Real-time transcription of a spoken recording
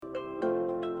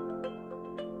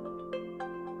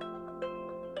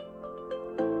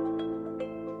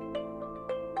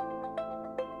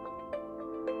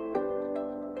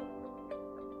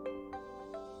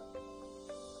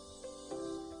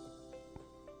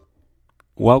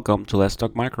Welcome to Let's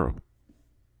Talk Micro.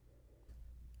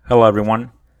 Hello,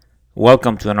 everyone.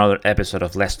 Welcome to another episode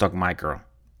of Let's Talk Micro.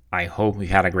 I hope you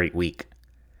had a great week.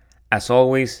 As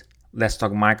always, Let's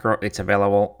Talk Micro it's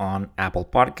available on Apple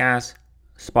Podcasts,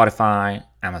 Spotify,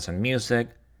 Amazon Music,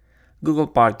 Google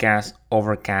Podcasts,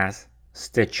 Overcast,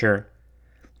 Stitcher,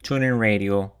 TuneIn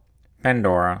Radio,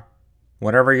 Pandora.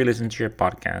 Wherever you listen to your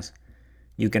podcast,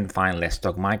 you can find Let's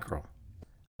Talk Micro.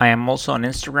 I am also on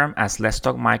Instagram as Let's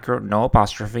Talk Micro, no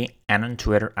apostrophe, and on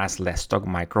Twitter as Let's Talk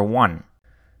Micro 1.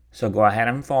 So go ahead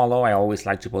and follow. I always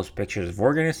like to post pictures of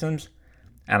organisms,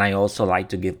 and I also like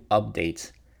to give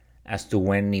updates as to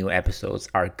when new episodes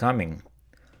are coming.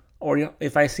 Or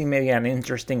if I see maybe an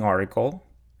interesting article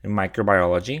in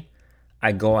microbiology,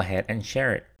 I go ahead and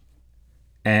share it.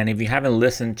 And if you haven't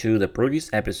listened to the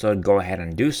previous episode, go ahead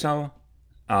and do so.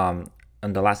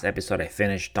 In the last episode, I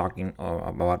finished talking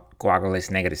about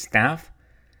coagulase negative staph,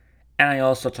 and I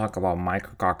also talk about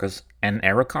Micrococcus and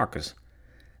Aerococcus.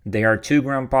 They are 2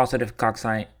 gram-positive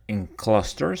cocci in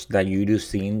clusters that you do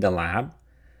see in the lab.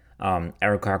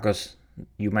 Aerococcus,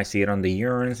 you might see it on the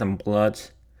urines and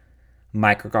bloods.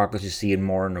 Micrococcus, you see it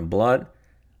more in the blood.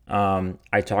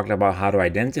 I talked about how to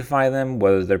identify them,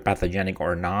 whether they're pathogenic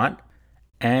or not,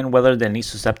 and whether they need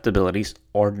susceptibilities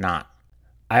or not.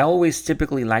 I always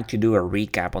typically like to do a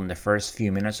recap on the first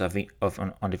few minutes of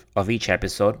each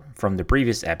episode from the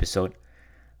previous episode,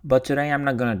 but today I'm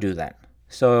not going to do that.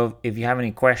 So if you have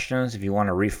any questions, if you want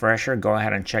a refresher, go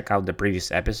ahead and check out the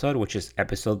previous episode, which is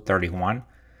episode 31,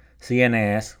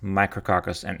 CNAS,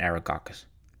 Micrococcus, and Aerococcus.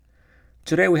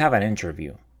 Today we have an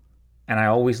interview, and I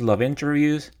always love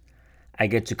interviews. I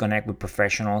get to connect with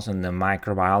professionals in the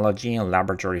microbiology and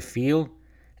laboratory field.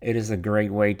 It is a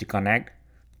great way to connect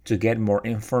to get more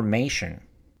information.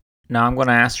 Now I'm going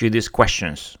to ask you these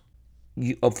questions.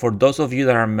 For those of you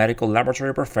that are medical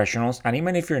laboratory professionals, and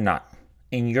even if you're not,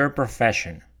 in your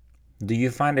profession, do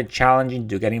you find it challenging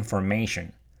to get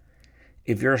information?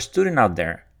 If you're a student out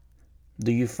there,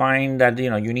 do you find that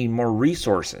you need more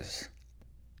resources?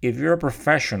 If you're a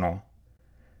professional,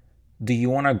 do you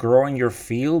want to grow in your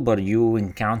field but you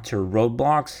encounter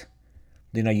roadblocks?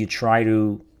 You try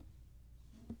to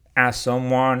ask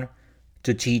someone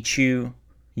to teach you,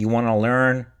 you want to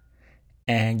learn,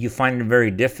 and you find it very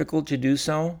difficult to do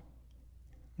so.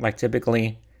 Like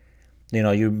typically,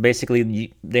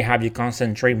 they have you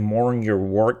concentrate more on your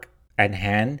work at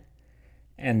hand,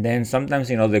 and then sometimes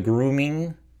the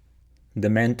grooming, the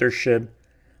mentorship,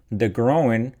 the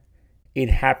growing,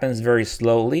 it happens very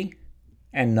slowly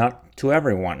and not to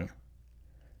everyone.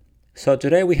 So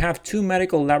today we have 2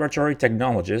 medical laboratory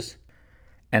technologists,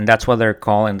 and that's what they're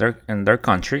called in their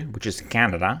country, which is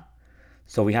Canada.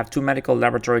 So we have 2 medical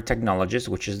laboratory technologists,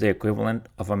 which is the equivalent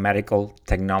of a medical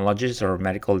technologist or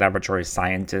medical laboratory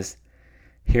scientist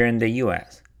here in the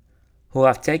US, who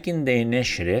have taken the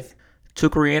initiative to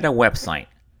create a website.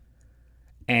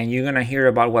 And you're going to hear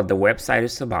about what the website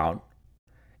is about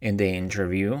in the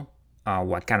interview,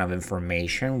 what kind of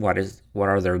information, what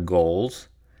are their goals.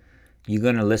 You're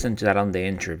going to listen to that on the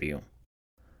interview.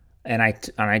 And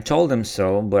I told them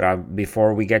so, but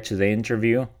before we get to the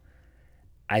interview,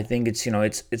 I think it's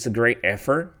a great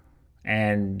effort,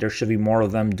 and there should be more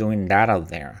of them doing that out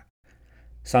there.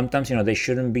 Sometimes there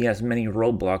shouldn't be as many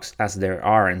roadblocks as there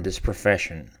are in this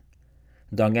profession.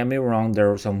 Don't get me wrong,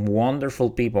 there are some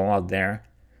wonderful people out there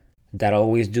that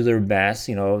always do their best.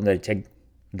 They take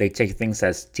things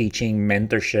as teaching,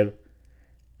 mentorship,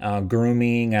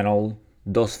 grooming, and all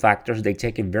those factors. They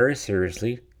take it very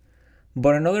seriously.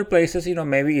 But in other places,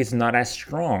 maybe it's not as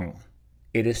strong.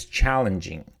 It is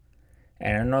challenging.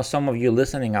 And I know some of you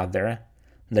listening out there,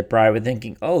 they're probably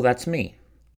thinking, oh, that's me.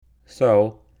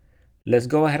 So let's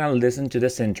go ahead and listen to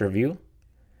this interview.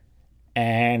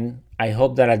 And I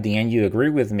hope that at the end you agree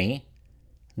with me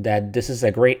that this is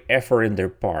a great effort in their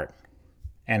part.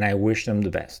 And I wish them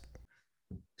the best.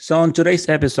 So in today's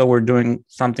episode, we're doing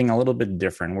something a little bit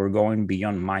different. We're going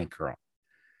beyond micro.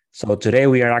 So today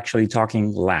we are actually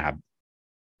talking lab.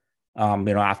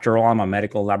 After all, I'm a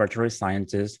medical laboratory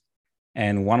scientist.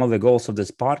 And one of the goals of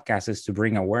this podcast is to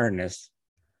bring awareness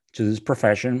to this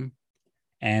profession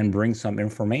and bring some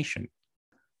information.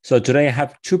 So today I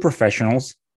have 2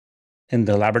 professionals in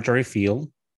the laboratory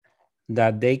field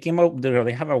that they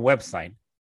have a website,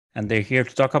 and they're here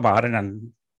to talk about it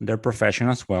and their profession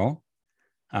as well.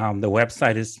 The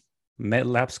website is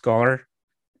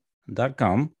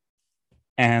medlabscholar.com,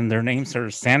 and their names are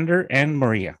Sander and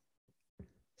Maria.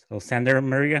 So Sander and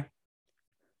Maria,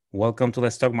 welcome to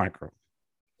Let's Talk Micro.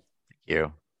 Thank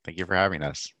you. Thank you for having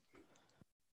us.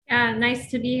 Yeah, nice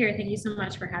to be here. Thank you so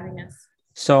much for having us.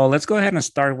 So let's go ahead and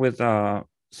start with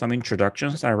some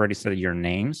introductions. I already said your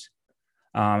names.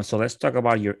 So let's talk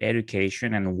about your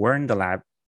education and where in the lab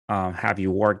have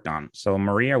you worked on. So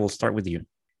Maria, we'll start with you.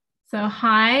 So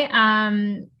hi.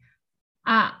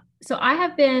 So I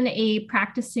have been a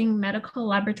practicing medical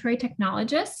laboratory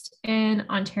technologist in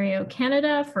Ontario,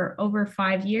 Canada for over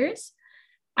 5 years.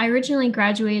 I originally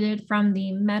graduated from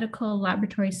the Medical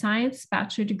Laboratory Science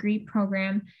Bachelor Degree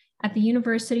program at the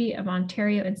University of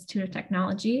Ontario Institute of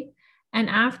Technology. And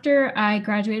after I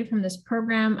graduated from this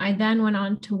program, I then went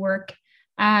on to work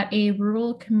at a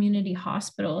rural community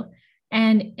hospital.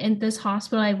 And in this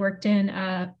hospital, I worked in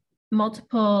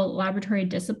multiple laboratory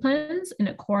disciplines in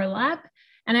a core lab.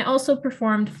 And I also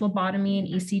performed phlebotomy and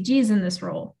ECGs in this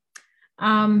role.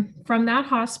 From that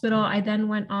hospital, I then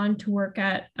went on to work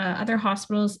at other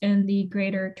hospitals in the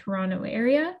Greater Toronto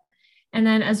area. And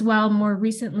then as well, more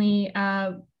recently,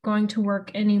 going to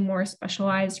work in a more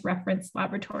specialized reference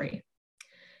laboratory.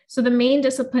 So the main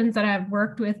disciplines that I've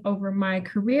worked with over my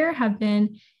career have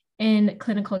been in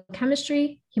clinical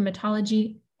chemistry,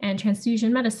 hematology, and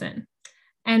transfusion medicine.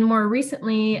 And more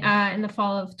recently, in the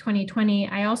fall of 2020,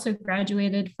 I also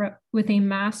graduated with a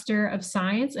Master of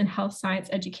Science in Health Science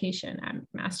Education at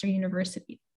McMaster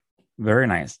University. Very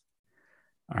nice.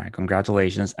 All right,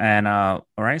 congratulations. And all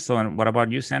right, so what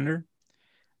about you, Sander?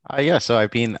 So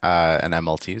I've been an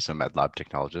MLT, so Med Lab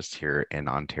Technologist here in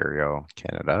Ontario,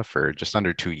 Canada for just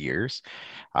under 2 years.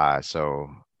 So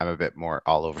I'm a bit more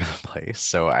all over the place.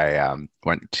 So I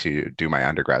went to do my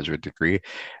undergraduate degree at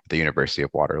the University of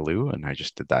Waterloo, and I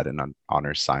just did that in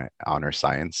honor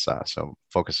science, so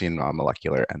focusing on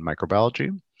molecular and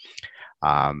microbiology.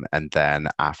 And then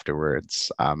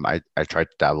afterwards, I tried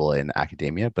to dabble in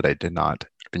academia, but I did not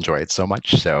enjoy it so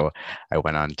much. So I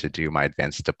went on to do my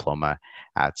advanced diploma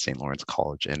at St. Lawrence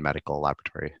College in Medical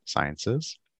Laboratory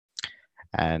Sciences.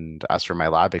 And as for my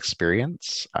lab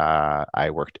experience, I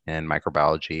worked in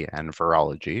microbiology and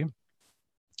virology.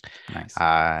 Nice.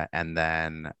 And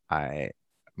then I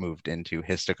moved into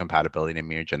histocompatibility and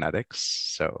immunogenetics.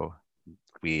 So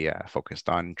we focused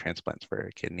on transplants for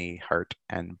kidney, heart,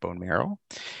 and bone marrow.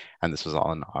 And this was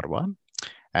all in Ottawa.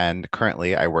 And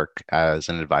currently I work as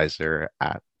an advisor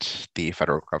at the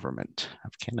federal government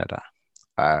of Canada.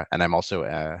 And I'm also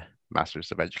a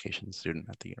Master's of Education student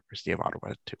at the University of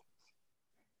Ottawa too.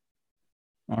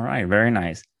 All right, very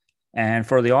nice. And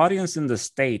for the audience in the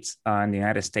States, in the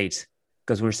United States,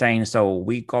 because we're saying, so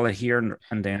we call it here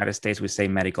in the United States, we say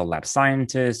medical lab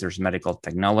scientist, there's medical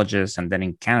technologists, and then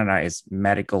in Canada, it's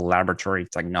medical laboratory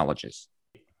technologist.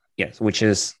 Yes, which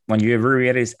is, when you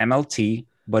abbreviate it, is MLT,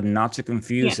 but not to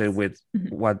confuse it with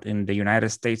what in the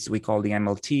United States we call the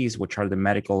MLTs, which are the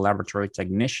medical laboratory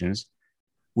technicians,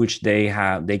 which they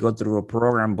go through a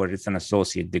program, but it's an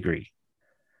associate degree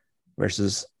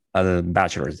versus a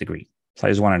bachelor's degree. So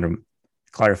I just wanted to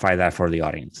clarify that for the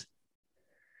audience.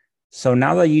 So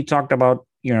now that you talked about,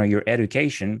 your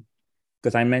education,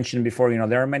 because I mentioned before,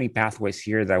 there are many pathways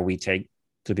here that we take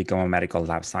to become a medical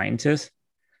lab scientist.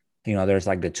 There's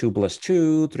like the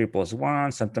 2+2,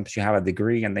 3+1. Sometimes you have a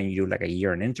degree and then you do like a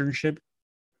year in internship.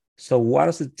 So what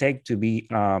does it take to be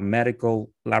a medical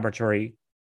laboratory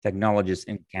technologist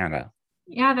in Canada?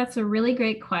 Yeah, that's a really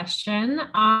great question.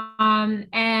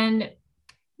 And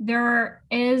there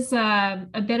is a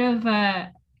bit of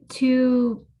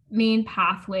two main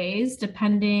pathways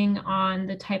depending on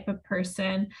the type of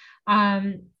person.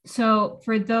 So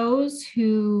for those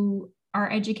who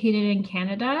are educated in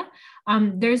Canada,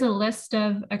 there's a list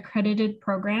of accredited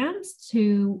programs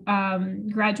to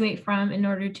graduate from in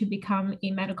order to become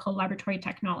a medical laboratory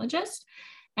technologist.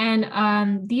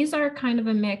 And these are kind of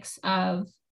a mix of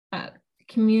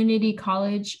community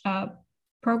college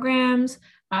programs,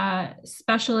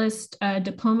 specialist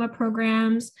diploma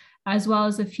programs, as well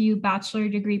as a few bachelor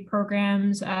degree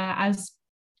programs, as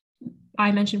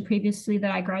I mentioned previously,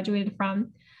 that I graduated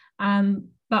from.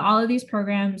 But all of these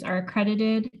programs are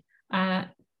accredited by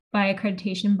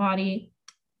accreditation body.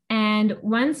 And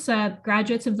once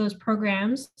graduates of those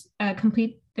programs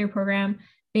complete their program,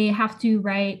 they have to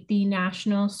write the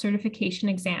National Certification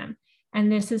Exam. And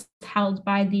this is held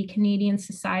by the Canadian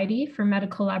Society for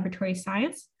Medical Laboratory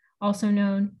Science, also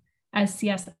known as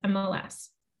CSMLS.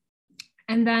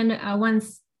 And then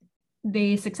once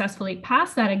they successfully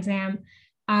pass that exam,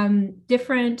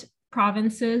 different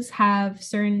provinces have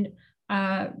certain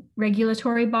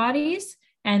regulatory bodies,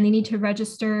 and they need to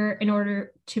register in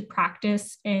order to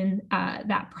practice in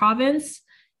that province.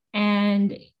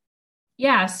 And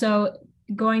yeah, so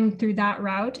going through that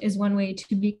route is one way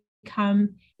to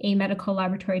become a medical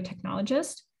laboratory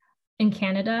technologist in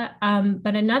Canada.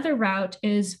 But another route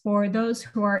is for those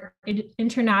who are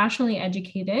internationally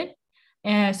educated.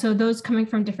 So those coming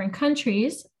from different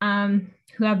countries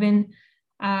who have been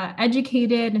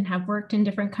educated and have worked in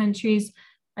different countries,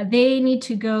 they need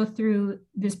to go through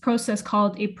this process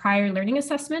called a prior learning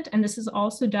assessment. And this is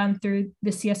also done through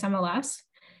the CSMLS.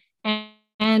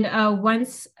 And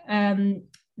once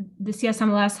the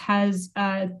CSMLS has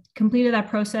completed that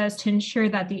process to ensure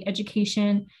that the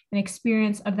education and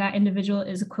experience of that individual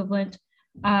is equivalent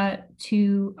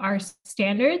to our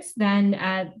standards,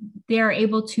 then they are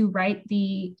able to write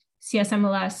the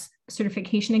CSMLS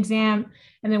certification exam.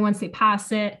 And then once they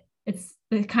pass it, it's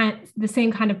the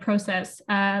same kind of process,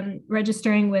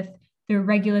 registering with the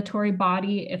regulatory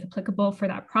body, if applicable, for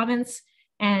that province,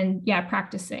 and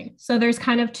practicing. So there's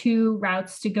kind of two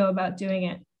routes to go about doing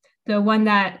it. The one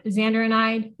that Xander and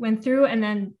I went through, and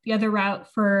then the other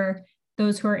route for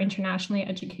those who are internationally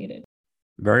educated.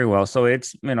 Very well. So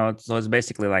it's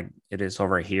basically like it is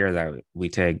over here that we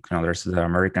take, there's the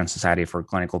American Society for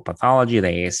Clinical Pathology, the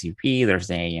ASCP, there's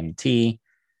the AMT.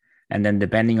 And then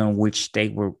depending on which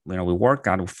state we work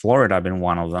out, Florida being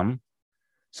one of them.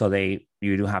 So you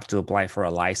do have to apply for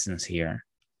a license here.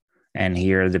 And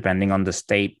here, depending on the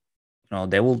state,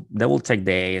 they will take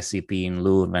the ASCP in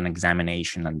lieu of an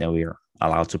examination, and then we are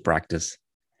allowed to practice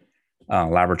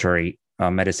laboratory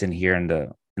medicine here in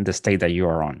the state that you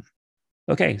are on.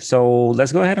 Okay, so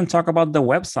let's go ahead and talk about the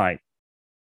website,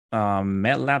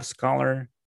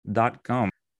 medlabscholar.com.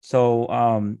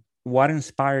 So what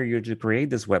inspired you to create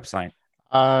this website?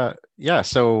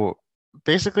 So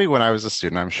basically, when I was a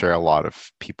student, I'm sure a lot of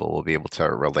people will be able to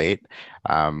relate.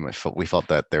 We felt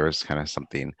that there was kind of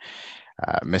something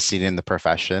missing in the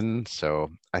profession.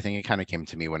 So I think it kind of came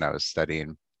to me when I was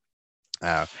studying,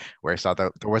 where I saw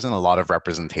that there wasn't a lot of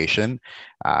representation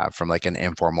from like an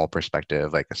informal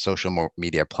perspective, like a social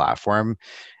media platform.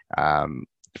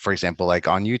 For example, like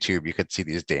on YouTube, you could see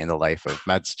these day in the life of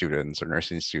med students or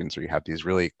nursing students, where you have these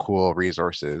really cool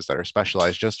resources that are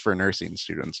specialized just for nursing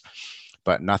students,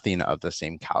 but nothing of the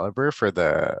same caliber for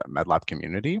the MedLab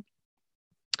community.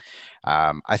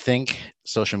 I think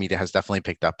social media has definitely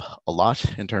picked up a lot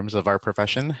in terms of our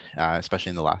profession, especially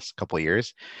in the last couple of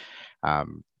years.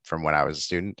 From when I was a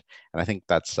student. And I think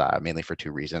that's mainly for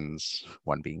two reasons,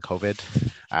 one being COVID,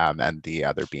 and the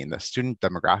other being the student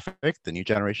demographic. The new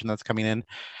generation that's coming in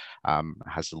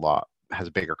has a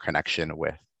bigger connection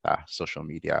with social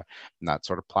media and that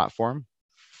sort of platform.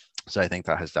 So I think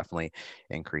that has definitely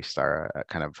increased our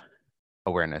kind of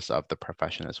awareness of the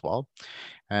profession as well.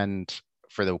 And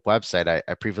for the website,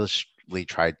 I previously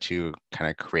tried to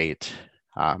kind of create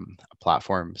a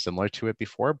platform similar to it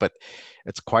before, but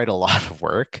it's quite a lot of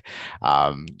work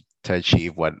to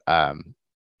achieve what I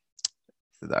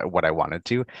wanted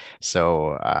to.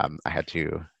 So I had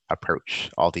to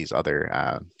approach all these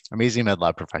other amazing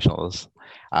MedLab professionals.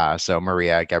 So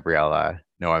Maria, Gabriella,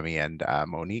 Noemi, and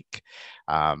Monique.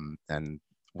 And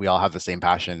we all have the same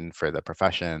passion for the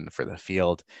profession, for the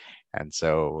field. And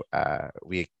so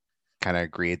we kind of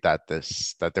agreed that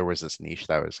there was this niche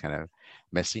that was kind of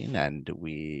missing, and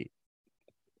we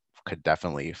could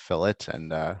definitely fill it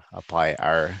and apply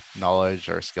our knowledge,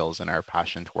 our skills, and our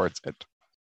passion towards it.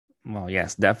 Well,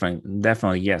 yes,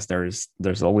 definitely, yes. There's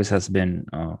always has been,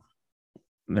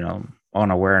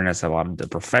 unawareness about the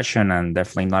profession, and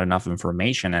definitely not enough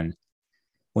information. And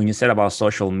when you said about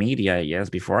social media, yes,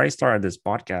 before I started this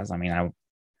podcast, I mean,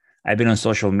 I've been on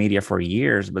social media for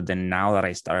years, but then now that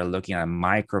I started looking at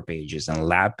micro pages and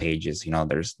lab pages,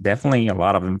 there's definitely a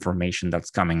lot of information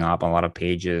that's coming up, a lot of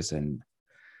pages, and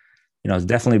it's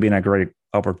definitely been a great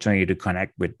opportunity to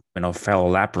connect with fellow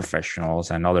lab professionals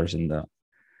and others in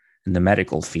the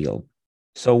medical field.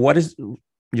 So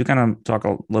you kind of talk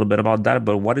a little bit about that,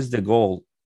 but what is the goal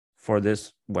for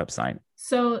this website?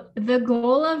 So the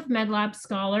goal of MedLab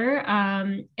Scholar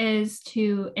is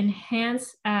to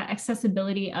enhance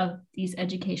accessibility of these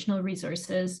educational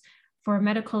resources for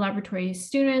medical laboratory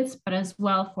students, but as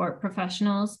well for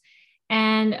professionals.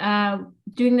 And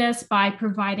doing this by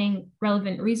providing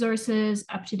relevant resources,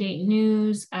 up-to-date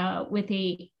news with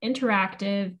a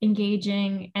interactive,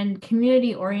 engaging, and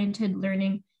community-oriented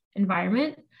learning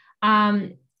environment.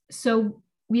 So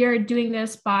we are doing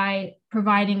this by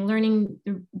providing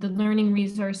the learning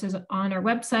resources on our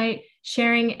website,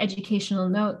 sharing educational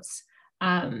notes,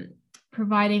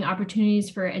 providing opportunities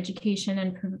for education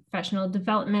and professional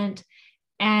development,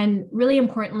 and really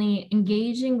importantly,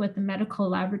 engaging with the medical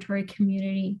laboratory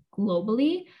community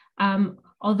globally.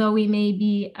 Although we may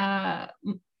be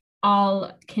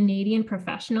all Canadian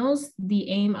professionals, the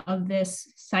aim of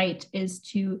this site is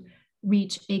to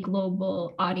reach a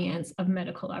global audience of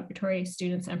medical laboratory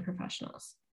students and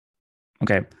professionals.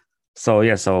 Okay. So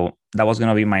that was going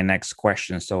to be my next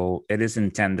question. So it is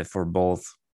intended for both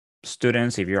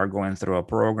students if you are going through a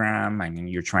program and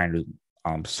you're trying to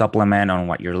supplement on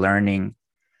what you're learning,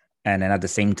 and then at the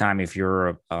same time, if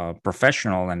you're a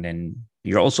professional and then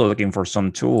you're also looking for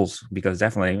some tools, because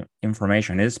definitely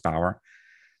information is power.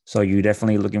 So you're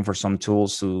definitely looking for some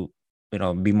tools to,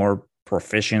 be more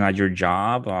proficient at your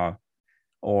job,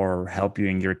 or help you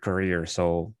in your career.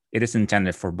 So it is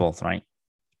intended for both, right?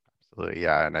 Absolutely,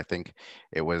 yeah. And I think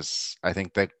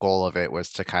the goal of it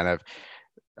was to kind of,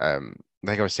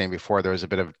 like I was saying before, there was a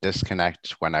bit of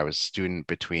disconnect when I was student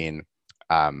between,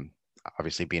 um,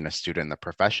 obviously being a student in the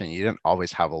profession. You didn't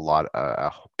always have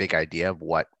a big idea of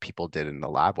what people did in the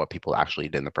lab, what people actually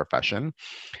did in the profession.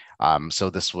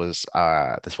 So this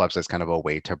website is kind of a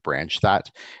way to branch that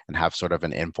and have sort of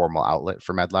an informal outlet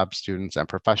for MedLab students and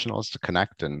professionals to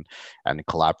connect and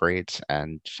collaborate.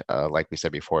 And like we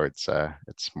said before, it's a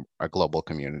global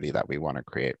community that we want to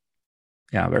create.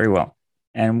 Yeah, very well.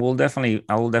 And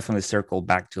I will definitely circle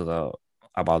back to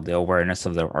about the awareness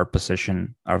of our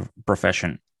position, our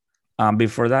profession.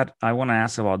 Before that, I want to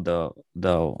ask about the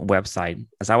website.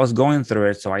 As I was going through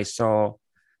it, so I saw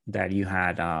that you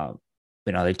had,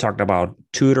 they talked about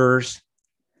tutors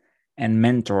and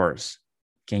mentors.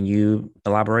 Can you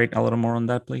elaborate a little more on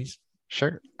that, please?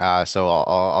 Sure. So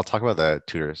I'll talk about the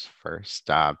tutors first.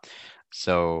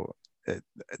 So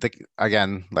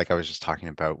again, like I was just talking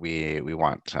about, we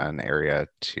want an area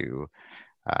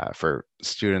for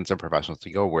students and professionals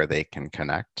to go where they can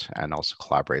connect and also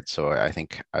collaborate. So I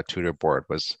think a tutor board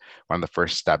was one of the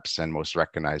first steps and most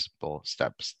recognizable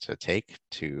steps to take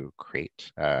to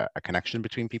create a connection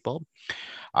between people.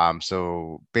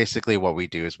 So basically what we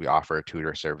do is we offer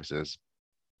tutor services.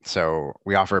 So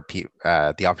we offer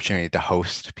the opportunity to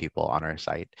host people on our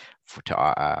site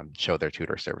to show their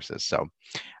tutor services. So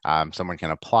someone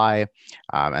can apply,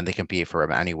 and they can be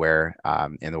from anywhere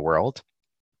in the world.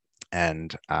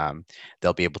 And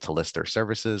they'll be able to list their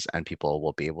services, and people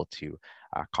will be able to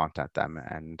contact them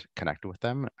and connect with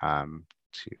them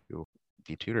to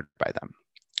be tutored by them.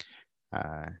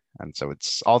 And so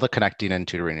it's all the connecting and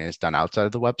tutoring is done outside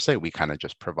of the website. We kind of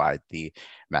just provide the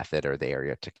method or the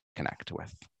area to connect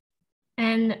with.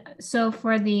 And so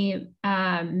for the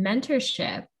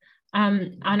mentorship,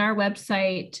 on our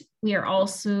website, we are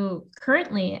also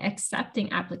currently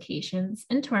accepting applications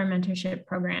into our mentorship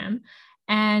program.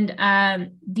 And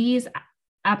these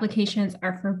applications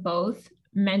are for both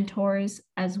mentors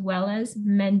as well as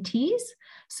mentees.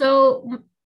 So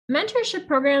mentorship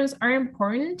programs are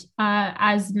important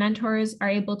as mentors are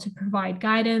able to provide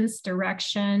guidance,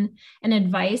 direction, and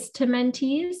advice to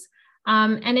mentees.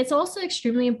 And it's also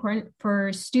extremely important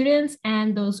for students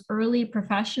and those early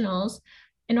professionals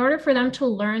in order for them to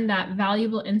learn that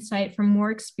valuable insight from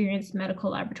more experienced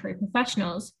medical laboratory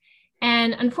professionals.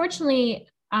 And unfortunately,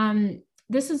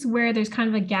 this is where there's kind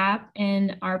of a gap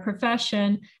in our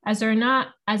profession, as there are not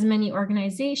as many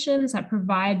organizations that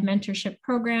provide mentorship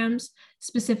programs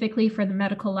specifically for the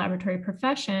medical laboratory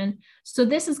profession. So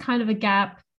this is kind of a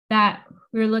gap that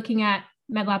we're looking at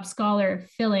MedLab Scholar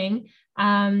filling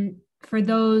for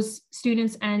those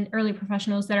students and early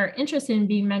professionals that are interested in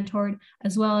being mentored,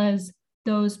 as well as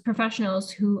those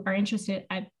professionals who are interested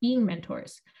at being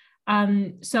mentors.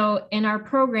 So in our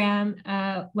program,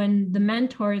 when the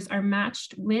mentors are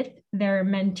matched with their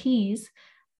mentees,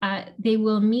 they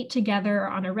will meet together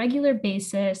on a regular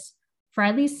basis for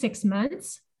at least 6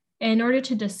 months in order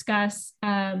to discuss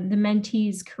the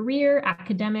mentee's career,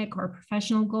 academic, or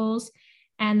professional goals.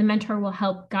 And the mentor will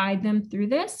help guide them through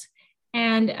this.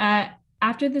 And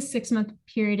after the 6-month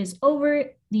period is over,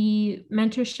 the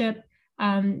mentorship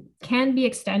can be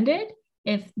extended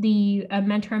if the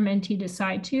mentor and mentee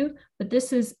decide to, but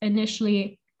this is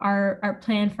initially our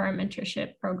plan for our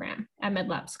mentorship program at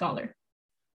MedLab Scholar.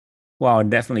 Well,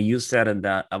 definitely, you said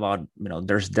that about,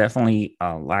 there's definitely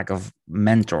a lack of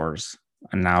mentors.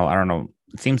 And now, I don't know,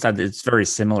 it seems that it's very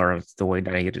similar to the way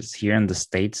that it is here in the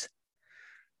States.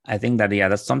 I think that, yeah,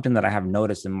 that's something that I have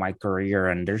noticed in my career,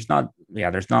 and there's not a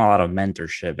lot of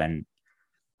mentorship, and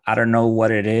I don't know what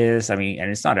it is. I mean,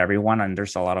 and it's not everyone, and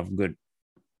there's a lot of good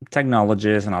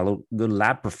technologists and a lot of good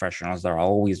lab professionals that are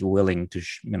always willing to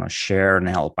share and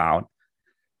help out.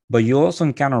 But you also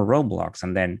encounter roadblocks,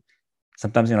 and then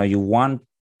sometimes you want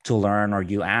to learn or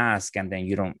you ask, and then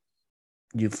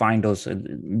you find those,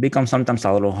 it becomes sometimes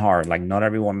a little hard. Like not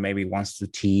everyone maybe wants to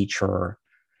teach, or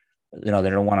they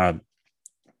don't want to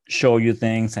show you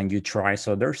things, and you try.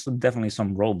 So there's definitely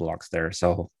some roadblocks there.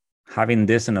 So having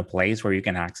this in a place where you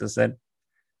can access it,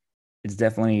 it's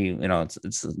definitely,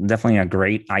 it's definitely a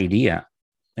great idea.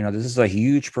 This is a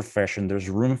huge profession. There's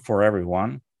room for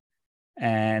everyone.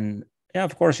 And yeah,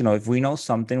 of course, if we know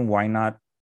something, why not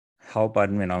help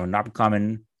an not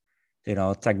common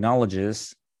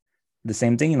technologists the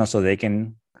same thing, so they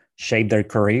can shape their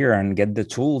career and get the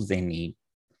tools they need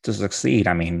to succeed.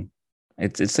 I mean,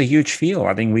 it's a huge field.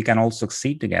 I think we can all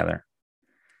succeed together.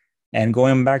 And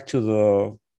going back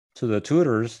to the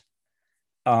tutors,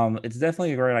 it's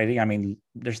definitely a great idea. I mean,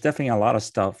 there's definitely a lot of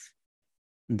stuff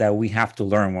that we have to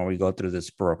learn when we go through this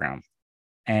program.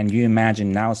 And you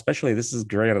imagine now, especially this is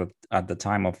great at a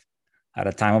time of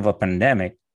a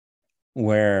pandemic,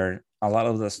 where a lot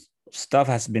of this stuff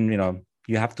has been,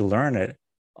 you have to learn it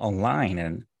online,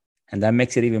 and that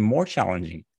makes it even more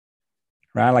challenging,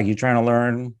 right? Like you're trying to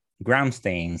learn ground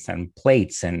stains and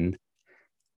plates and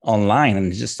online, and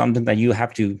it's just something that you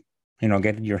have to,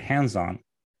 get your hands on.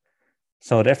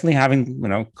 So definitely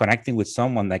having, connecting with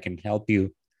someone that can help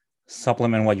you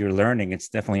supplement what you're learning, it's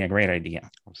definitely a great idea.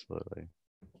 Absolutely.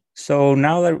 So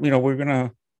now that, we're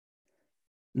gonna,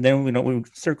 then, we're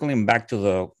circling back to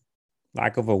the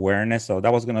lack of awareness. So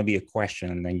that was going to be a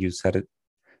question, and then you said it.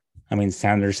 I mean,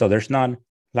 Sanders. So there's not,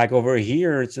 like over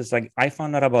here, it's just like I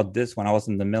found out about this when I was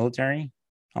in the military.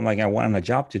 I'm like, I wanted a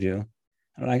job to do.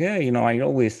 I'm like, hey, I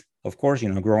always, of course,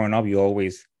 growing up, you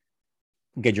always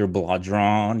get your blood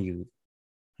drawn. You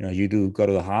do go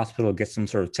to the hospital, get some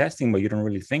sort of testing, but you don't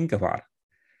really think about it.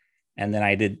 And then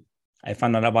I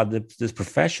found out about this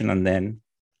profession, and then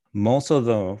most of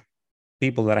the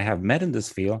people that I have met in this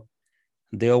field,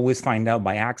 they always find out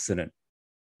by accident.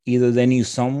 Either they knew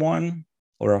someone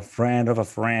or a friend of a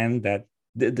friend that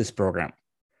did this program.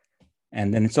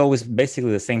 And then it's always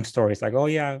basically the same story. It's like, oh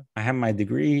yeah, I have my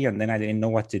degree, and then I didn't know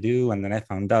what to do. And then I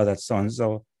found out that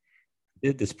so-and-so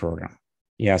did this program.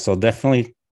 Yeah, so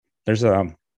definitely there's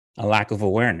a lack of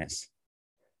awareness,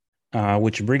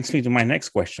 which brings me to my next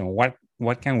question.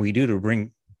 What can we do to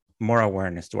bring more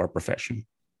awareness to our profession?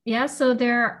 Yeah, so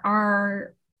there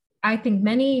are, I think,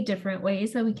 many different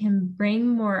ways that we can bring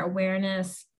more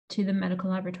awareness to the medical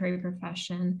laboratory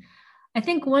profession. I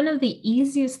think one of the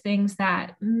easiest things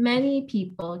that many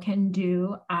people can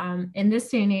do in this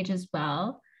day and age as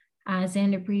well, as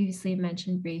Xander previously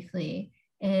mentioned briefly,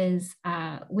 is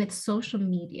with social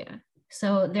media.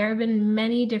 So there have been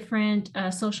many different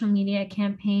social media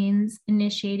campaigns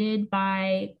initiated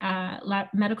by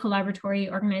medical laboratory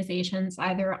organizations,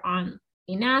 either on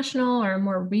a national or a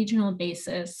more regional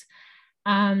basis.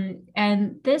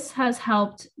 And this has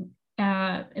helped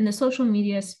in the social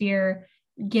media sphere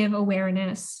give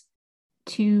awareness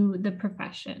to the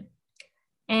profession.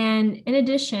 And in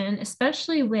addition,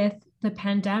 especially with the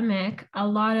pandemic, a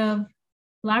lot of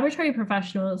laboratory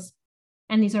professionals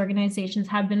and these organizations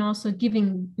have been also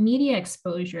giving media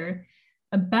exposure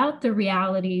about the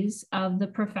realities of the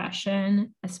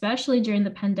profession, especially during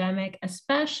the pandemic,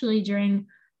 especially during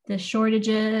the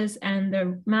shortages and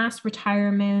the mass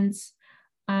retirements.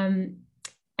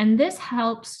 And this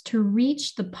helps to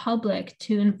reach the public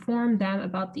to inform them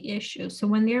about the issue. So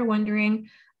when they're wondering,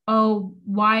 oh,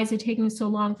 why is it taking so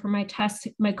long for my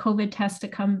COVID test to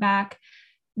come back?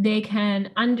 They can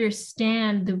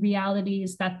understand the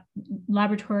realities that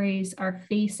laboratories are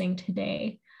facing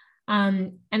today.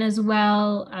 And as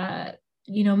well,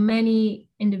 many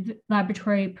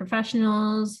laboratory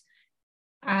professionals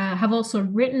have also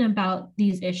written about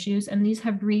these issues, and these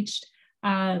have reached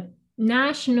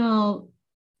national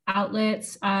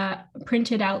outlets,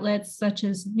 printed outlets such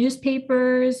as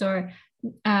newspapers or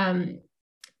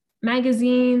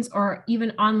magazines, or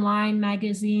even online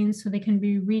magazines, so they can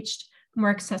be reached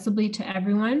more accessibly to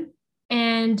everyone.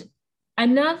 And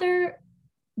another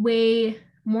way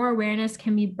more awareness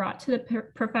can be brought to the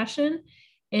profession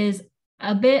is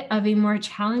a bit of a more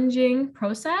challenging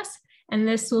process, and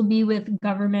this will be with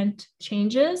government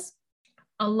changes.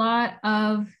 A lot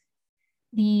of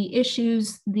the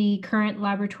issues the current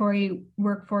laboratory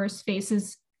workforce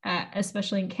faces,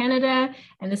 especially in Canada,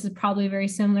 and this is probably very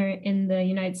similar in the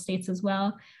United States as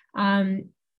well,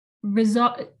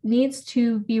 needs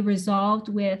to be resolved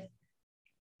with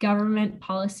government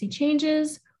policy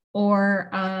changes or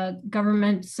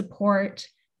government support,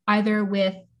 either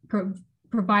with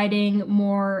providing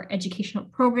more educational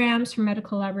programs for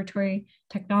medical laboratory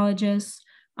technologists,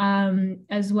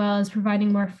 as well as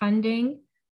providing more funding.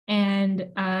 And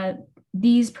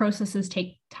these processes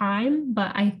take time,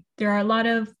 but there are a lot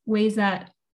of ways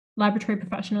that laboratory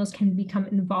professionals can become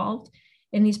involved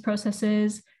in these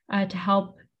processes to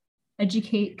help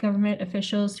educate government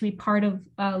officials, to be part of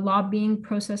lobbying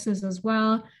processes as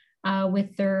well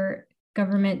with their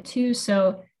government too.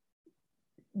 So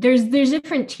there's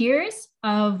different tiers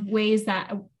of ways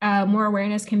that more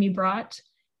awareness can be brought.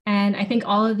 And I think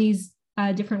all of these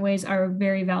different ways are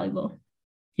very valuable.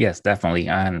 Yes, definitely.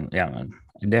 And yeah,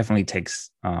 it definitely takes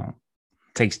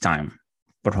time.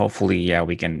 But hopefully, yeah,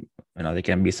 we can, there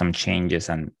can be some changes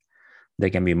and there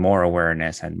can be more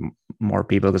awareness and more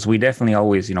people, because we definitely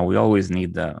always, we always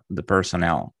need the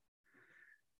personnel.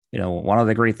 One of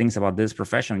the great things about this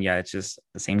profession, yeah, it's just at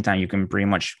the same time you can pretty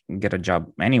much get a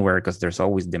job anywhere because there's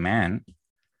always demand.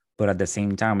 But at the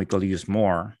same time, we could use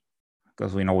more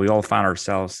because we all found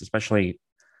ourselves, especially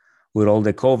with all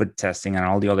the COVID testing and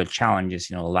all the other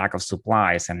challenges, lack of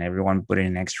supplies and everyone putting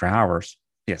in extra hours.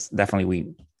 Yes,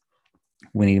 definitely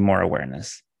we need more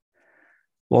awareness.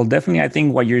 Well, definitely, I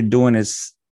think what you're doing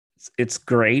is it's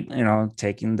great,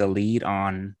 taking the lead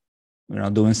on,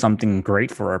 doing something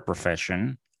great for our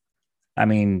profession. I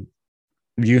mean,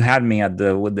 you had me at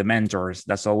the with the mentors.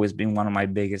 That's always been one of my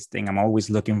biggest thing. I'm always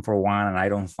looking for one and I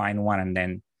don't find one. And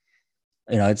then,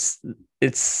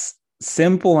 it's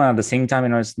simple and at the same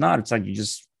time, it's not. It's like you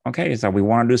just okay, it's like we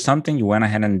want to do something, you went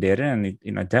ahead and did it. And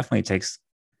it definitely takes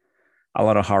a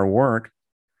lot of hard work,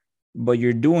 but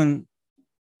you're doing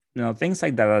things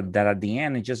like that at the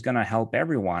end it's just gonna help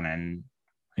everyone, and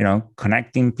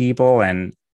connecting people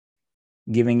and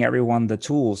giving everyone the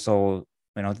tools. So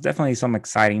it's definitely some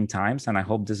exciting times, and I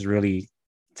hope this really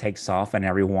takes off and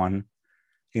everyone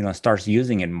starts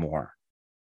using it more.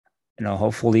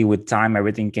 Hopefully with time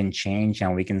everything can change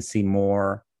and we can see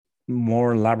more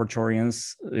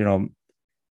laboratorians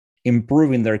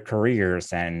improving their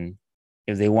careers, and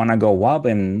if they want to go up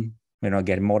and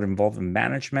get more involved in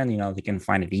management, they can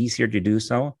find it easier to do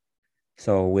so.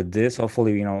 So with this,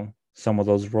 hopefully, some of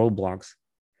those roadblocks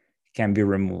can be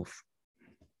removed.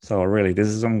 So really, this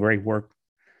is some great work.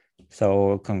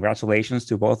 So congratulations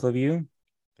to both of you.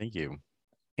 Thank you.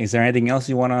 Is there anything else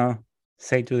you want to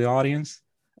say to the audience?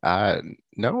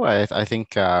 No, I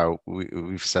think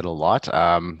we've said a lot.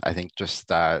 I think just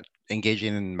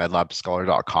engaging in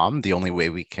medlabscholar.com, the only way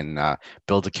we can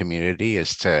build a community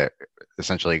is to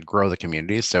essentially grow the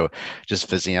community. So just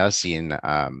visiting us, seeing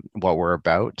what we're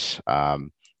about,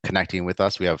 connecting with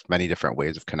us. We have many different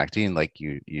ways of connecting, like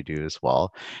you do as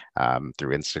well,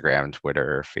 through Instagram,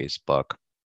 Twitter, Facebook,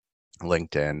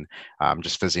 LinkedIn,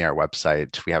 just visiting our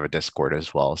website. We have a Discord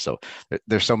as well. So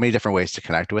there's so many different ways to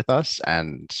connect with us,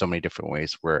 and so many different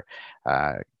ways we're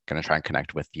going to try and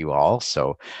connect with you all.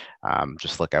 So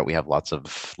just look out. We have lots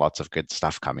of good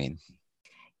stuff coming.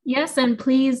 Yes, and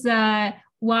please,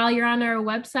 while you're on our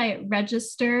website,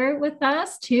 register with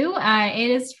us too.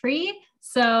 It is free.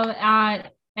 So,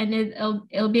 and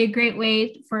it'll be a great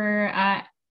way for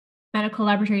medical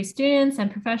laboratory students and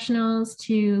professionals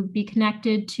to be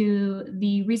connected to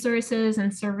the resources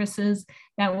and services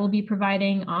that we'll be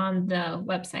providing on the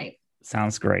website.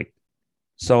 Sounds great.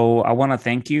 So I want to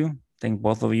thank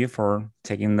both of you for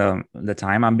taking the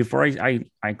time. And before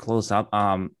I close up,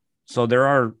 so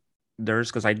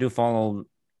there's because I do follow.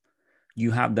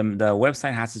 You have the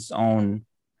website has its own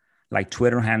like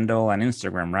Twitter handle and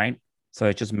Instagram, right? So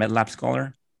it's just MedLab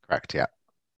Scholar. Correct. Yeah.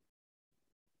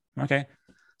 Okay.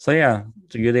 So yeah,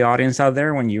 to you, the audience out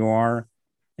there, when you are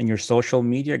in your social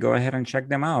media, go ahead and check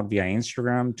them out via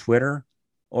Instagram, Twitter,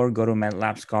 or go to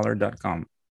medlabscholar.com.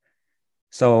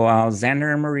 So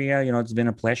Xander and Maria, it's been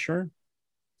a pleasure.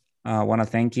 I want to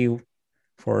thank you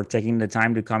for taking the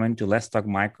time to come into Let's Talk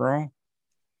Micro.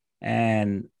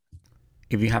 And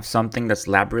if you have something that's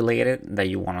lab related that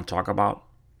you want to talk about,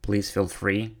 please feel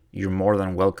free. You're more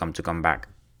than welcome to come back.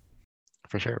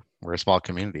 For sure. We're a small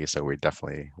community, so we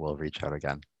definitely will reach out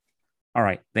again. All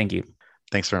right. Thank you.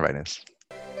 Thanks for inviting us.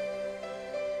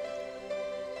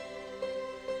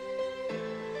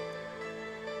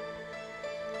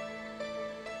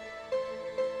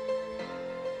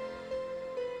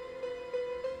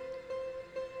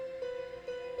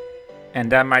 And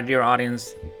that, my dear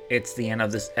audience, it's the end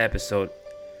of this episode.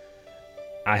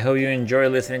 I hope you enjoy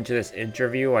listening to this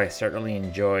interview. I certainly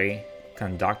enjoy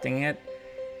conducting it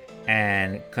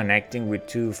and connecting with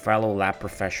two fellow lab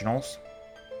professionals.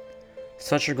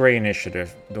 Such a great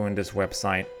initiative doing this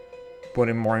website,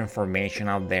 putting more information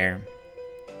out there.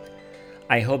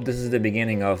 I hope this is the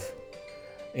beginning of,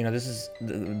 this is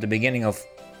the beginning of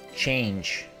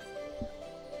change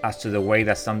as to the way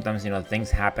that sometimes, things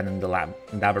happen in the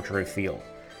laboratory field.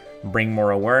 Bring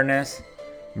more awareness,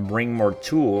 bring more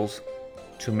tools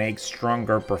to make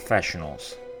stronger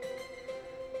professionals.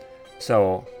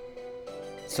 So,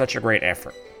 such a great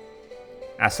effort.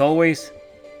 As always,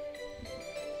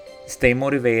 stay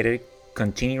motivated,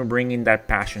 continue bringing that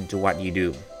passion to what you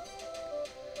do.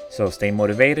 So stay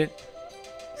motivated,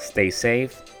 stay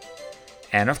safe,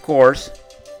 and of course,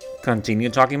 continue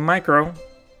talking micro.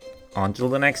 Until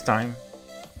the next time,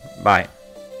 bye.